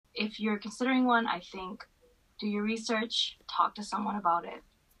if you're considering one, I think do your research, talk to someone about it,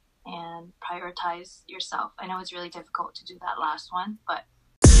 and prioritize yourself. I know it's really difficult to do that last one, but...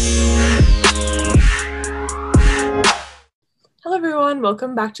 Hello everyone,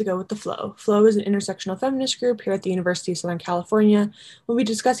 welcome back to Go With The Flow. Flow is an intersectional feminist group here at the University of Southern California. We'll be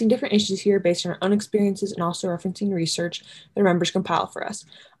discussing different issues here based on our own experiences and also referencing research that members compile for us.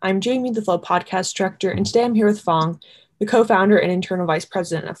 I'm Jamie, the Flow podcast director, and today I'm here with Fong, the co-founder and internal vice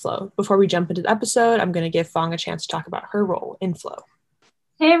president of Flow. Before we jump into the episode, I'm going to give Fong a chance to talk about her role in Flow.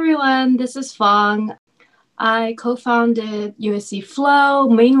 Hey everyone, this is Fong. I co-founded USC Flow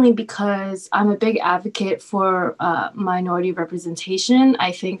mainly because I'm a big advocate for minority representation.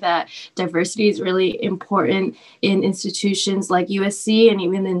 I think that diversity is really important in institutions like USC and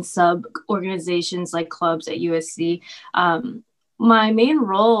even in sub-organizations like clubs at USC. My main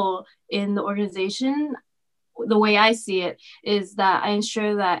role in the organization, the way I see it, is that I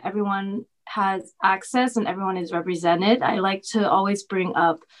ensure that everyone has access and everyone is represented. I like to always bring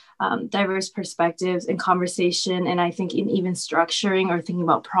up diverse perspectives in conversation, and I think in even structuring or thinking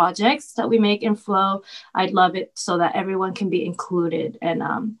about projects that we make in Flow, I'd love it so that everyone can be included.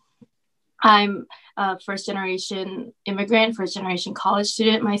 And I'm a first-generation immigrant, first-generation college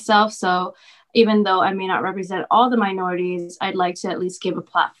student myself, so even though I may not represent all the minorities, I'd like to at least give a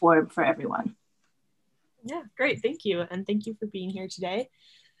platform for everyone. Yeah, great. Thank you. And thank you for being here today.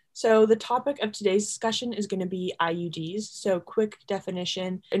 So the topic of today's discussion is going to be IUDs. So quick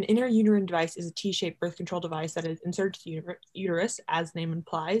definition, an intrauterine device is a T-shaped birth control device that is inserted to the uterus, as the name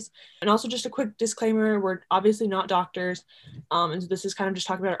implies. And also just a quick disclaimer, we're obviously not doctors. And so this is kind of just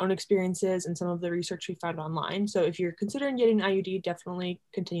talking about our own experiences and some of the research we found online. So if you're considering getting an IUD, definitely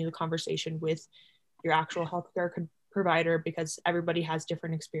continue the conversation with your actual healthcare provider because everybody has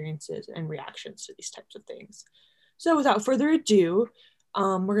different experiences and reactions to these types of things. So without further ado,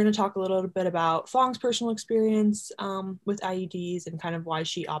 we're going to talk a little bit about Fong's personal experience with IUDs and kind of why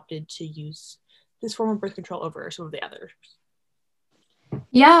she opted to use this form of birth control over some of the others.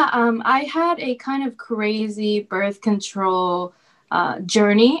 Yeah, I had a kind of crazy birth control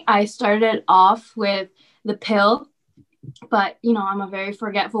journey. I started off with the pill, but I'm a very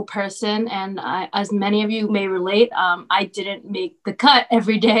forgetful person, and as many of you may relate, I didn't make the cut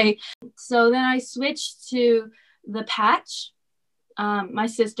every day. So then I switched to the patch. My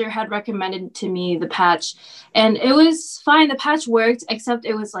sister had recommended to me the patch, and it was fine. The patch worked, except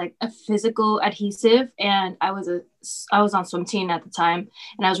it was like a physical adhesive, and I was on swim team at the time,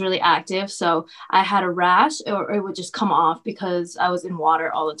 and I was really active, so I had a rash, or it would just come off because I was in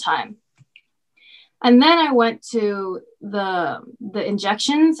water all the time. And then I went to the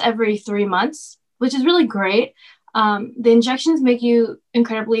injections every 3 months, which is really great. The injections make you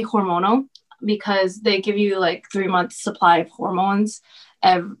incredibly hormonal because they give you like 3 months supply of hormones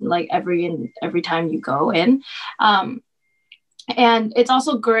every time you go in. And it's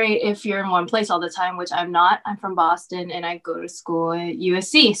also great if you're in one place all the time, which I'm not. I'm from Boston and I go to school at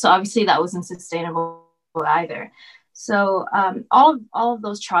USC. So obviously that wasn't sustainable either. So all of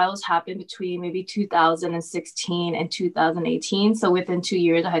those trials happened between maybe 2016 and 2018. So within 2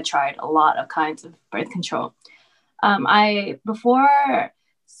 years, I had tried a lot of kinds of birth control. Before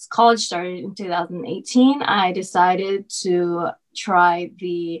college started in 2018, I decided to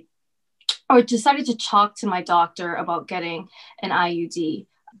talk to my doctor about getting an IUD.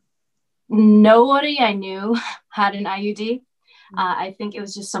 Nobody I knew had an IUD. I think it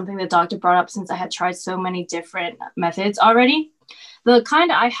was just something the doctor brought up since I had tried so many different methods already. The kind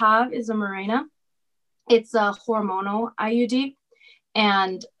I have is a Mirena. It's a hormonal IUD,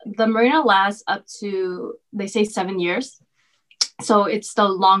 and the Mirena lasts up to, they say, 7 years. So it's the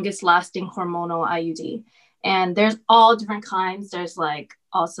longest lasting hormonal IUD. And there's all different kinds. There's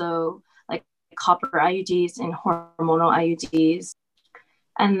also copper IUDs and hormonal IUDs.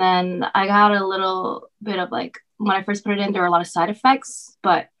 And then I got a little bit of when I first put it in, there were a lot of side effects,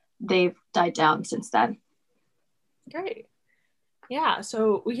 but they've died down since then. Great. Yeah,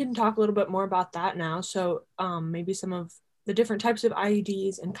 so we can talk a little bit more about that now. So maybe some of the different types of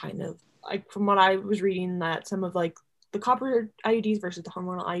IUDs and kind of from what I was reading, that some of the copper IUDs versus the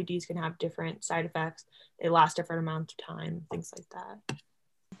hormonal IUDs can have different side effects. They last different amounts of time, things like that.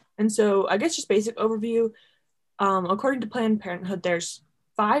 And so I guess just basic overview, according to Planned Parenthood, there's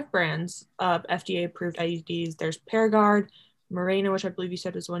 5 brands of FDA-approved IUDs. There's Paragard, Mirena, which I believe you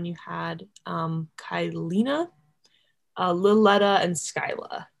said was the one you had, Kyleena, Liletta, and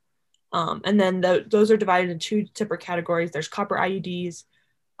Skyla. And then those are divided into 2 separate categories. There's copper IUDs,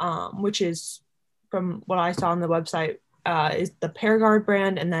 which is, from what I saw on the website, is the Paragard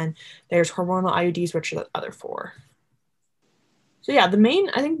brand, and then there's hormonal IUDs, which are the other 4. So yeah,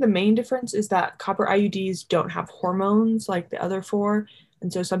 I think the main difference is that copper IUDs don't have hormones like the other four.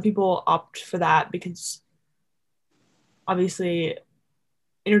 And so some people opt for that because obviously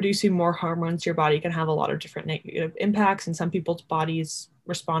introducing more hormones to your body can have a lot of different negative impacts, and some people's bodies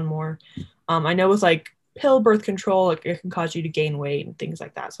respond more. I know with like pill birth control, like it can cause you to gain weight and things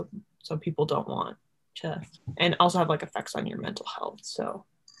like that. So some people don't want to, and also have like effects on your mental health. So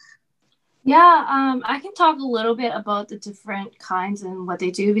Yeah, I can talk a little bit about the different kinds and what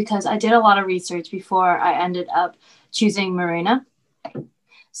they do because I did a lot of research before I ended up choosing Mirena.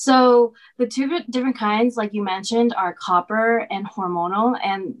 So the two different kinds, like you mentioned, are copper and hormonal,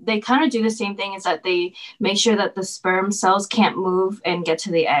 and they kind of do the same thing, is that they make sure that the sperm cells can't move and get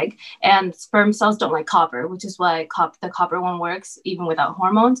to the egg, and sperm cells don't like copper, which is why the copper one works even without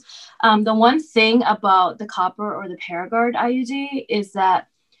hormones. The one thing about the copper or the Paragard IUD is that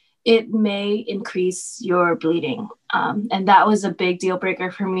it may increase your bleeding. And that was a big deal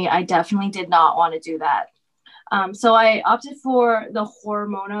breaker for me. I definitely did not want to do that. So I opted for the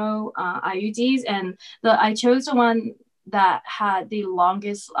hormonal IUDs, and I chose the one that had the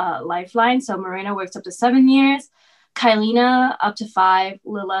longest lifeline. So Mirena works up to 7 years, Kyleena up to 5,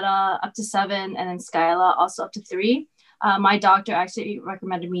 Liletta up to 7, and then Skyla also up to 3. My doctor actually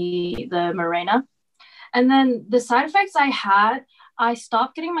recommended me the Mirena. And then the side effects I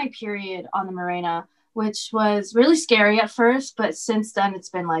stopped getting my period on the Mirena, which was really scary at first, but since then it's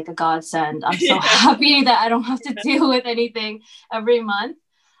been like a godsend. I'm so happy that I don't have to deal with anything every month.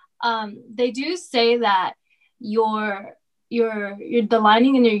 They do say that the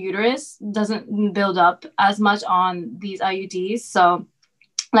lining in your uterus doesn't build up as much on these IUDs. So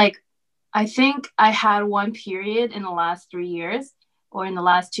like I think I had one period in the last 3 years or in the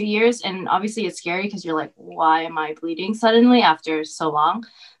last 2 years. And obviously it's scary because you're like, why am I bleeding suddenly after so long?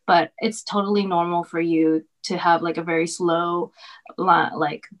 But it's totally normal for you to have like a very slow,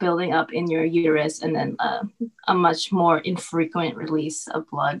 like building up in your uterus, and then a much more infrequent release of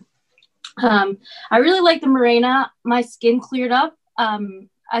blood. I really like the Mirena. My skin cleared up.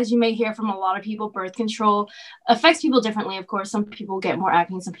 As you may hear from a lot of people, birth control affects people differently. Of course, some people get more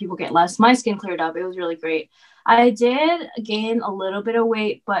acne, some people get less. My skin cleared up. It was really great. I did gain a little bit of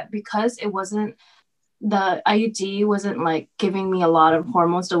weight, but because the IUD wasn't like giving me a lot of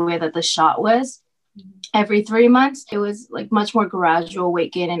hormones the way that the shot was every 3 months, it was like much more gradual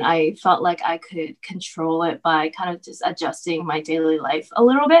weight gain. And I felt like I could control it by kind of just adjusting my daily life a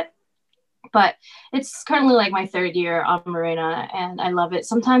little bit. But it's currently like my 3rd year on Mirena, and I love it.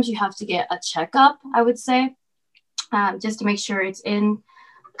 Sometimes you have to get a checkup, I would say, just to make sure it's in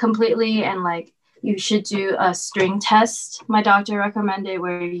completely. And like you should do a string test, my doctor recommended,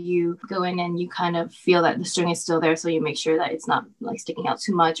 where you go in and you kind of feel that the string is still there, so you make sure that it's not like sticking out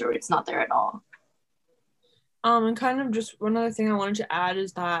too much or it's not there at all. And kind of just one other thing I wanted to add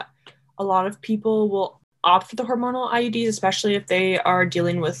is that a lot of people will opt for the hormonal IUDs, especially if they are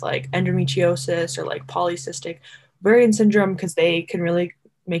dealing with like endometriosis or like polycystic ovarian syndrome, because they can really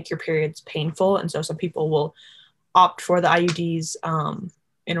make your periods painful. And so some people will opt for the IUDs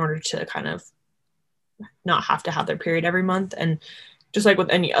in order to kind of not have to have their period every month. And just like with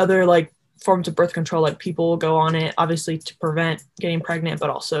any other like forms of birth control, like people will go on it obviously to prevent getting pregnant,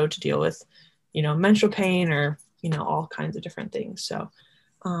 but also to deal with, menstrual pain or, all kinds of different things. So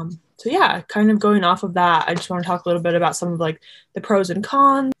yeah, kind of going off of that, I just want to talk a little bit about some of like the pros and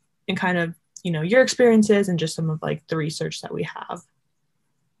cons and kind of, your experiences and just some of like the research that we have.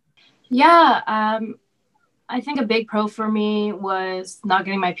 Yeah, I think a big pro for me was not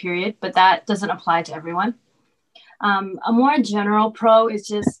getting my period, but that doesn't apply to everyone. A more general pro is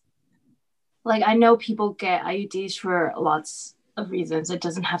just like, I know people get IUDs for lots of reasons. It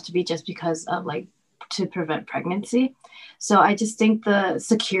doesn't have to be just because of like to prevent pregnancy. So I just think the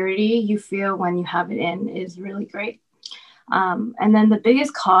security you feel when you have it in is really great. And then the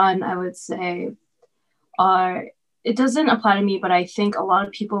biggest con, I would say, it doesn't apply to me, but I think a lot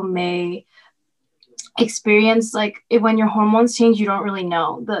of people may experience like when your hormones change, you don't really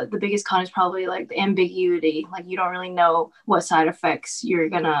know. The biggest con is probably like the ambiguity. Like you don't really know what side effects you're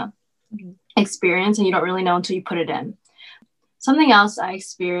gonna experience, and you don't really know until you put it in. Something else I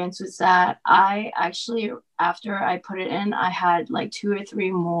experienced was that I actually, after I put it in, I had like 2 or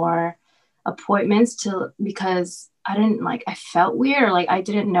 3 more appointments because I felt weird, or like I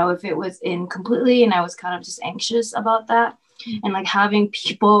didn't know if it was in completely, and I was kind of just anxious about that. And like having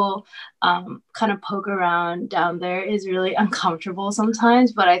people kind of poke around down there is really uncomfortable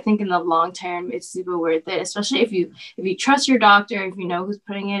sometimes, but I think in the long term it's super worth it, especially if you trust your doctor, if you know who's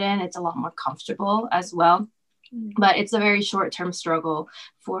putting it in. It's a lot more comfortable as well. But it's a very short-term struggle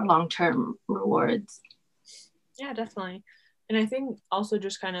for long-term rewards. Yeah, definitely. And I think also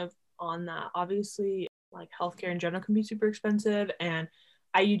just kind of on that, obviously, like healthcare in general can be super expensive, and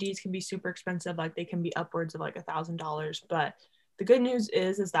IUDs can be super expensive. Like they can be upwards of like $1,000. But the good news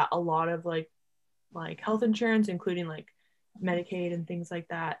is that a lot of like health insurance, including like Medicaid and things like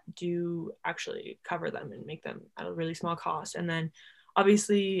that, do actually cover them and make them at a really small cost. And then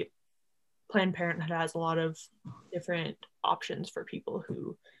obviously Planned Parenthood has a lot of different options for people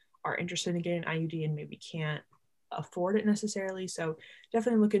who are interested in getting IUD and maybe can't afford it necessarily. So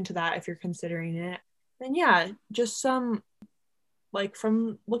definitely look into that if you're considering it. And yeah, just some like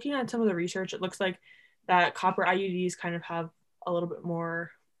from looking at some of the research, it looks like that copper IUDs kind of have a little bit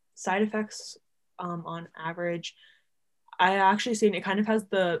more side effects on average. I actually seen it kind of has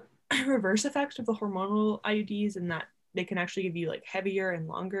the reverse effect of the hormonal IUDs, in that they can actually give you like heavier and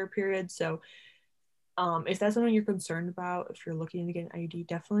longer periods. So if that's something you're concerned about, if you're looking to get an IUD,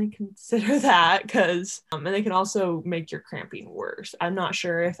 definitely consider that, because and they can also make your cramping worse. I'm not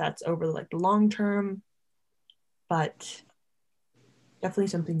sure if that's over like the long term, but definitely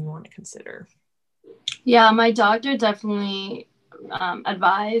something you want to consider. Yeah, my doctor definitely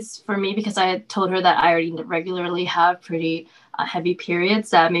advised for me, because I had told her that I already regularly have pretty heavy periods,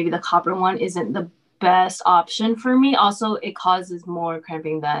 that maybe the copper one isn't the best option for me. Also, it causes more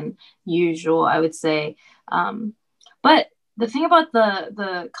cramping than usual, I would say. But the thing about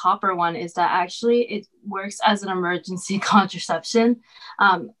the copper one is that actually it works as an emergency contraception.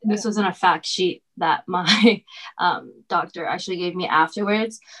 This was in a fact sheet that my doctor actually gave me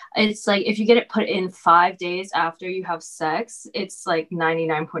afterwards. It's like if you get it put in 5 days after you have sex, it's like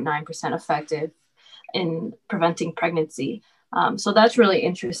 99.9% effective in preventing pregnancy. So that's really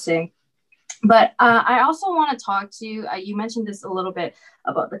interesting. But I also want to talk to you. You mentioned this a little bit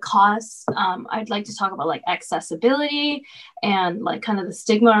about the costs. I'd like to talk about like accessibility and like kind of the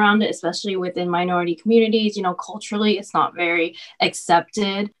stigma around it, especially within minority communities. You know, culturally, it's not very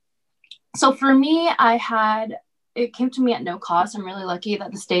accepted. So for me, it came to me at no cost. I'm really lucky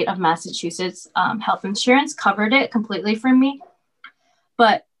that the state of Massachusetts health insurance covered it completely for me.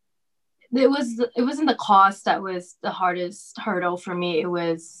 But it wasn't the cost that was the hardest hurdle for me. It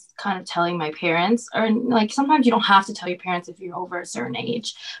was kind of telling my parents, or like sometimes you don't have to tell your parents if you're over a certain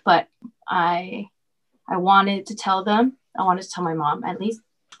age, but I wanted to tell them. I wanted to tell my mom at least.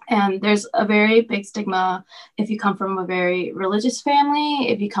 And there's a very big stigma if you come from a very religious family,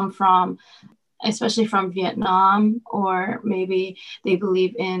 if you come from, especially from Vietnam, or maybe they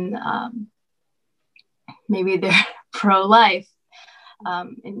believe in, maybe they're pro-life.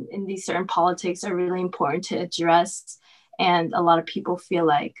 In these certain politics are really important to address. And a lot of people feel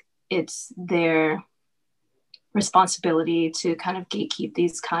like it's their responsibility to kind of gatekeep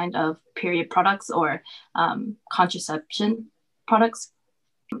these kind of period products or contraception products.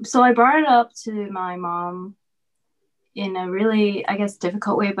 So I brought it up to my mom in a really, I guess,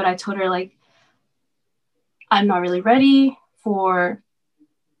 difficult way, but I told her like, I'm not really ready for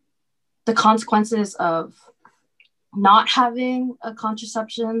the consequences of not having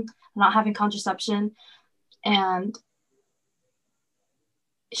contraception. And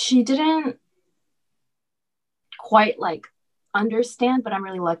she didn't quite like understand, but I'm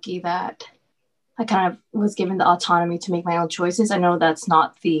really lucky that I kind of was given the autonomy to make my own choices. I know that's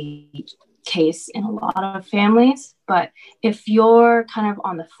not the case in a lot of families, but if you're kind of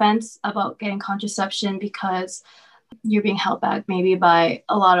on the fence about getting contraception because you're being held back maybe by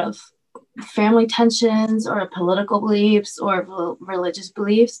a lot of family tensions or political beliefs or religious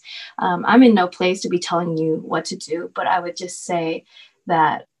beliefs, I'm in no place to be telling you what to do, but I would just say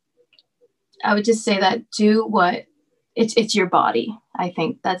that do what it's your body. I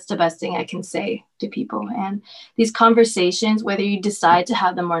think that's the best thing I can say to people. And these conversations, whether you decide to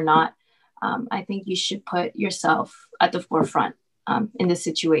have them or not, I think you should put yourself at the forefront in this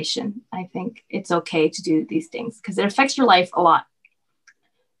situation. I think it's okay to do these things because it affects your life a lot.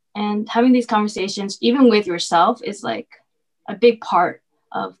 And having these conversations, even with yourself, is like a big part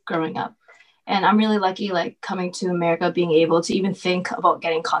of growing up. And I'm really lucky, like coming to America, being able to even think about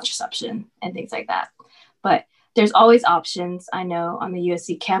getting contraception and things like that. But there's always options. I know on the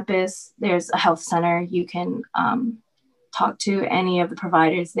USC campus, there's a health center. You can talk to any of the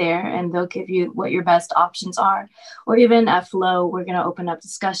providers there and they'll give you what your best options are. Or even at Flow, we're going to open up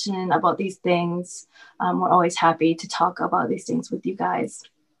discussion about these things. We're always happy to talk about these things with you guys.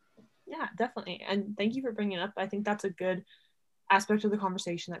 Yeah, definitely. And thank you for bringing it up. I think that's a good aspect of the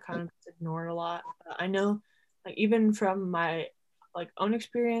conversation that kind of gets ignored a lot. I know, like, even from my like own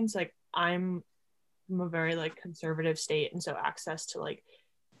experience, like I'm from a very like conservative state, and so access to like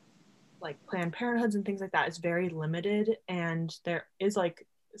Planned Parenthoods and things like that is very limited. And there is like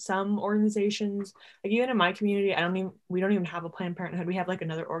some organizations, like even in my community, we don't even have a Planned Parenthood. We have like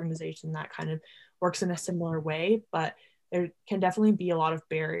another organization that kind of works in a similar way, but there can definitely be a lot of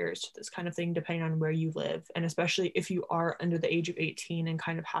barriers to this kind of thing depending on where you live. And especially if you are under the age of 18 and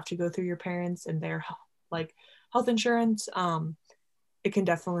kind of have to go through your parents and their like health insurance, it can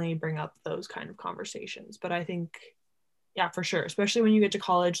definitely bring up those kind of conversations. But I think, yeah, for sure, especially when you get to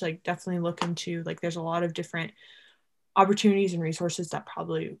college, like definitely look into, like, there's a lot of different opportunities and resources that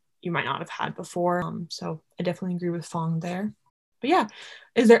probably you might not have had before. So I definitely agree with Fong there. But yeah,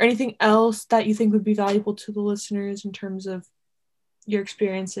 is there anything else that you think would be valuable to the listeners in terms of your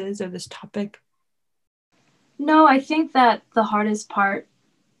experiences of this topic? No, I think that the hardest part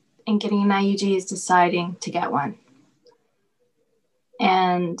in getting an IUD is deciding to get one.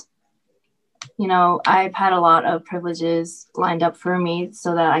 And, you know, I've had a lot of privileges lined up for me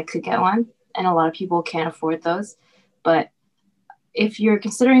so that I could get one. And a lot of people can't afford those. But if you're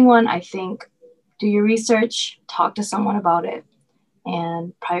considering one, I think do your research, talk to someone about it,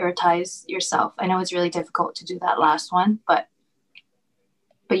 and prioritize yourself. I know it's really difficult to do that last one, but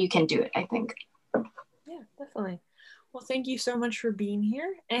you can do it, I think. Yeah, definitely. Well, thank you so much for being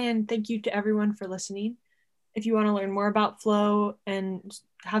here, and thank you to everyone for listening. If you want to learn more about Flow and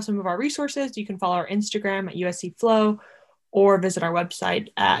have some of our resources, you can follow our Instagram at USC Flow or visit our website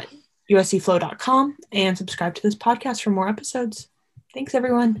at uscflow.com and subscribe to this podcast for more episodes. Thanks,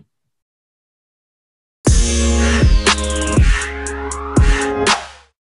 everyone.